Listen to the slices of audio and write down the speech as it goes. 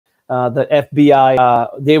the FBI,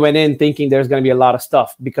 they went in thinking there's going to be a lot of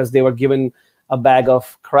stuff because they were given a bag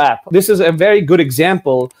of crap. This is a very good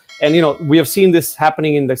example. And, you know, we have seen this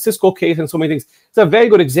happening in the Cisco case and so many things. It's a very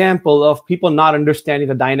good example of people not understanding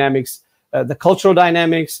the dynamics, the cultural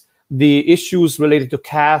dynamics, the issues related to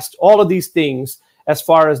caste, all of these things as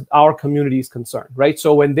far as our community is concerned, right?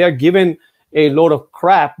 So when they're given a load of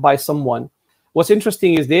crap by someone, what's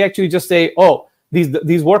interesting is they actually just say, oh,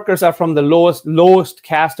 these workers are from the lowest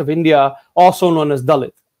caste of India, also known as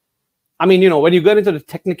Dalit. I mean, you know, when you get into the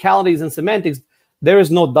technicalities and semantics, there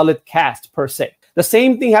is no Dalit caste per se. The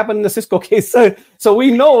same thing happened in the Cisco case. So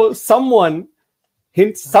we know someone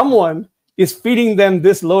is feeding them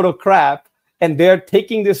this load of crap, and they're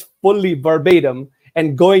taking this fully verbatim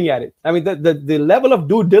and going at it. I mean, the level of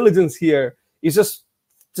due diligence here is just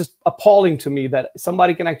appalling to me that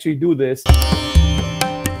somebody can actually do this.